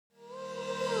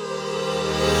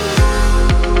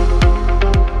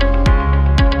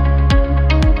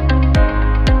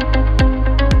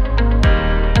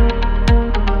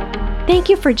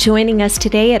for joining us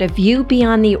today at A View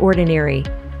Beyond the Ordinary.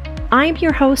 I'm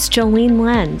your host, Jolene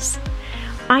Lenz.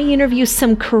 I interview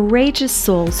some courageous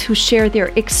souls who share their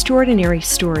extraordinary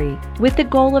story with the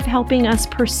goal of helping us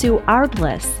pursue our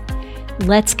bliss.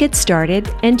 Let's get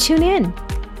started and tune in.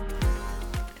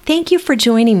 Thank you for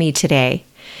joining me today.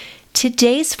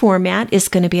 Today's format is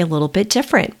going to be a little bit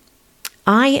different.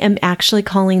 I am actually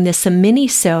calling this a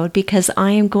Minisode because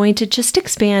I am going to just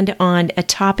expand on a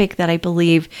topic that I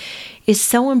believe is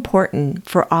so important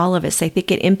for all of us. I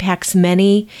think it impacts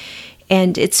many,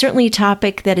 and it's certainly a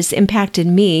topic that has impacted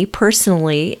me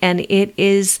personally, and it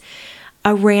is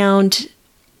around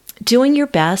doing your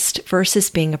best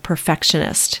versus being a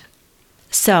perfectionist.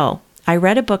 So, I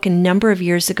read a book a number of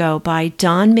years ago by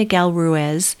Don Miguel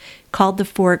Ruiz called The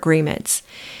Four Agreements.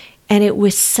 And it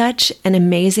was such an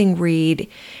amazing read,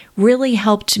 really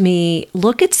helped me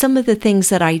look at some of the things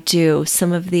that I do,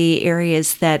 some of the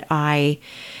areas that I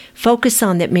focus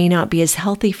on that may not be as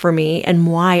healthy for me and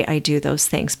why I do those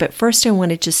things. But first, I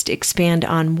want to just expand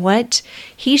on what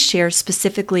he shares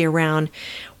specifically around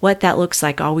what that looks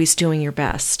like, always doing your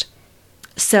best.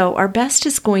 So our best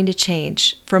is going to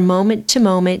change from moment to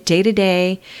moment, day to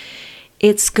day.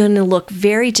 It's going to look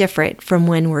very different from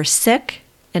when we're sick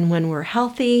and when we're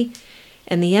healthy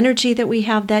and the energy that we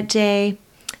have that day.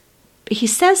 He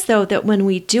says, though, that when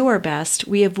we do our best,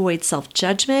 we avoid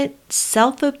self-judgment,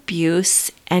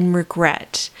 self-abuse, and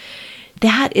regret.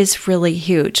 That is really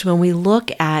huge. When we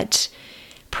look at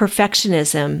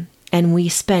perfectionism and we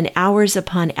spend hours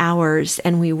upon hours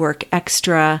and we work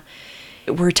extra,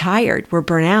 we're tired, we're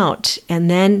burnt out, and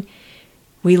then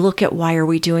we look at why are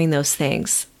we doing those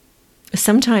things.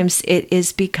 Sometimes it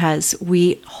is because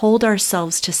we hold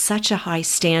ourselves to such a high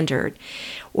standard,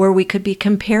 or we could be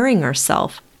comparing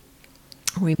ourselves.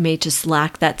 We may just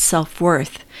lack that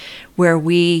self-worth, where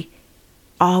we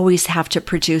always have to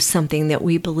produce something that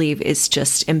we believe is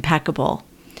just impeccable.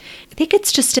 I think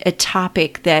it's just a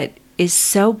topic that is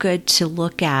so good to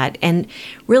look at and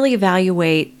really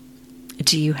evaluate.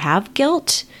 Do you have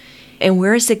guilt? And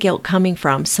where is the guilt coming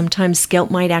from? Sometimes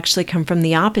guilt might actually come from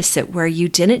the opposite, where you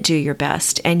didn't do your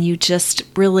best and you just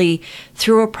really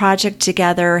threw a project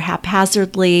together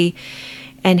haphazardly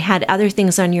and had other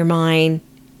things on your mind.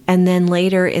 And then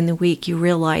later in the week, you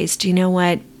realized, you know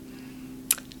what?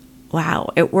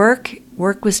 Wow, at work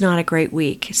was not a great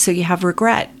week. So you have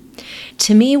regret.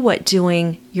 To me, what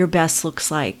doing your best looks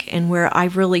like, and where I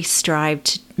really strive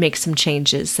to make some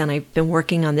changes, and I've been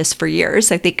working on this for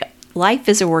years. I think life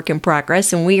is a work in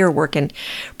progress, and we are work in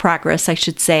progress, I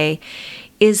should say,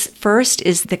 is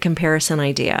the comparison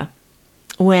idea.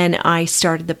 When I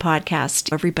started the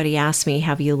podcast, everybody asked me,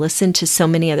 have you listened to so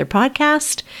many other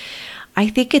podcasts? I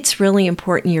think it's really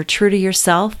important you're true to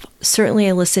yourself. Certainly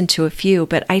I listened to a few,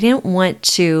 but I didn't want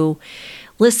to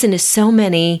listen to so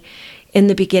many in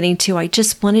the beginning too. I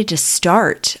just wanted to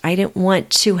start. I didn't want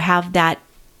to have that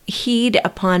heed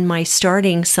upon my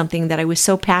starting something that I was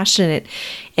so passionate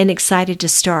and excited to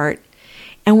start.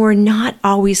 And we're not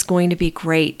always going to be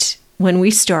great when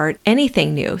we start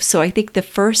anything new. So I think the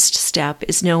first step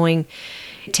is knowing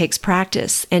it takes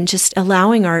practice and just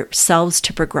allowing ourselves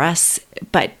to progress.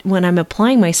 But when I'm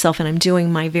applying myself and I'm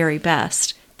doing my very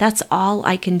best, that's all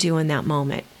I can do in that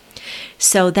moment.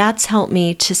 So that's helped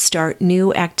me to start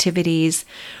new activities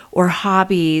or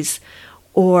hobbies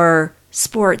or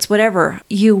sports, whatever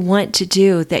you want to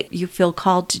do that you feel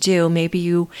called to do. Maybe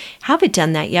you haven't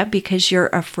done that yet because you're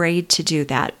afraid to do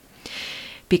that,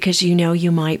 because you know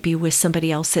you might be with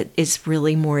somebody else that is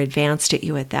really more advanced at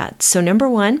you at that. So number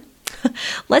one,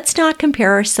 let's not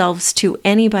compare ourselves to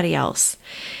anybody else.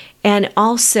 And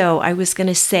also, I was going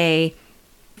to say,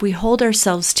 we hold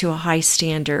ourselves to a high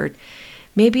standard.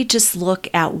 Maybe just look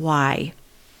at why.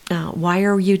 Why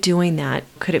are you doing that?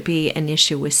 Could it be an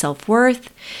issue with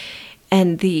self-worth?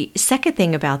 And the second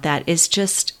thing about that is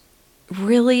just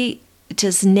really,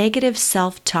 does negative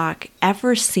self-talk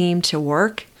ever seem to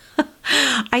work?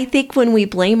 I think when we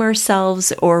blame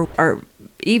ourselves or are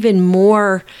even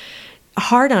more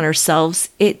hard on ourselves,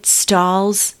 it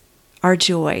stalls our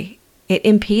joy. It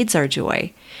impedes our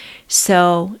joy.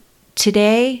 So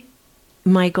today,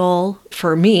 my goal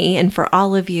for me and for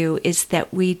all of you is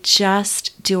that we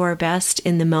just do our best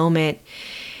in the moment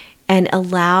and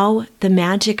allow the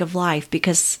magic of life,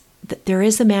 because there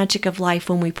is a magic of life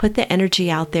when we put the energy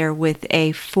out there with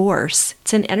a force.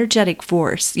 It's an energetic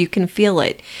force. You can feel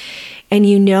it. And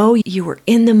you know you were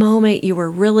in the moment. You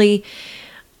were really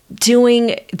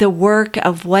doing the work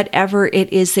of whatever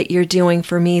it is that you're doing.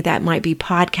 For me, that might be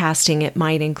podcasting. It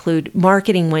might include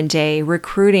marketing one day,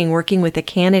 recruiting, working with a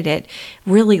candidate,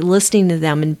 really listening to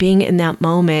them and being in that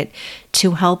moment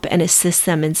to help and assist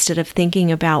them instead of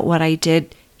thinking about what I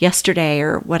did yesterday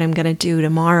or what I'm going to do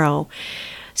tomorrow.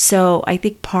 So I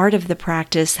think part of the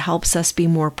practice helps us be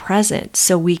more present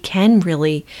so we can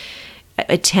really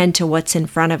attend to what's in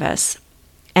front of us.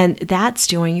 And that's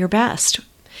doing your best.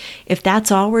 If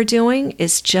that's all we're doing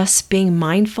is just being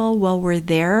mindful while we're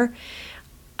there,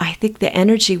 I think the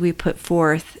energy we put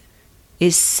forth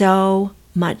is so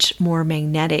much more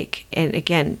magnetic. And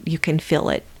again, you can feel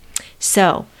it.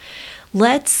 So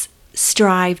let's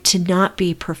strive to not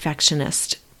be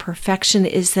perfectionist.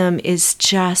 Perfectionism is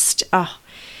just,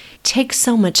 takes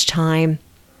so much time,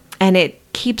 and it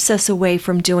keeps us away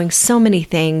from doing so many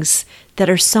things that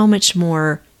are so much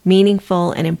more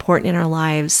meaningful and important in our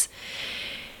lives.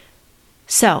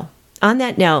 So, on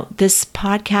that note, this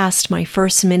podcast, my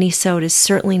first Minisode, is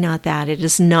certainly not that. It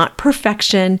is not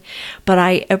perfection, but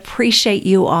I appreciate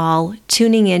you all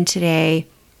tuning in today,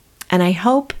 and I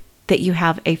hope that you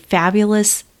have a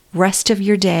fabulous rest of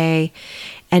your day,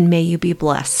 and may you be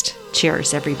blessed.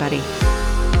 Cheers, everybody.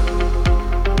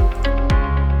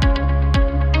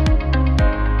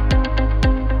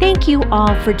 Thank you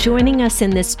all for joining us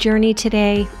in this journey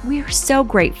today. We are so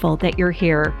grateful that you're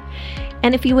here.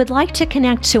 And if you would like to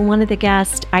connect to one of the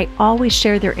guests, I always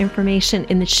share their information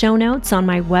in the show notes on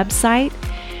my website,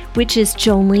 which is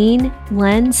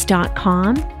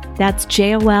jolenelenz.com. That's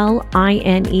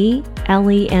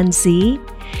JOLINELENZ.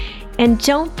 And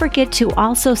don't forget to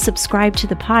also subscribe to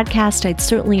the podcast. I'd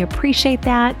certainly appreciate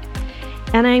that.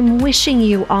 And I'm wishing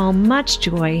you all much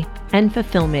joy and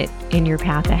fulfillment in your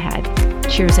path ahead.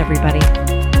 Cheers, everybody.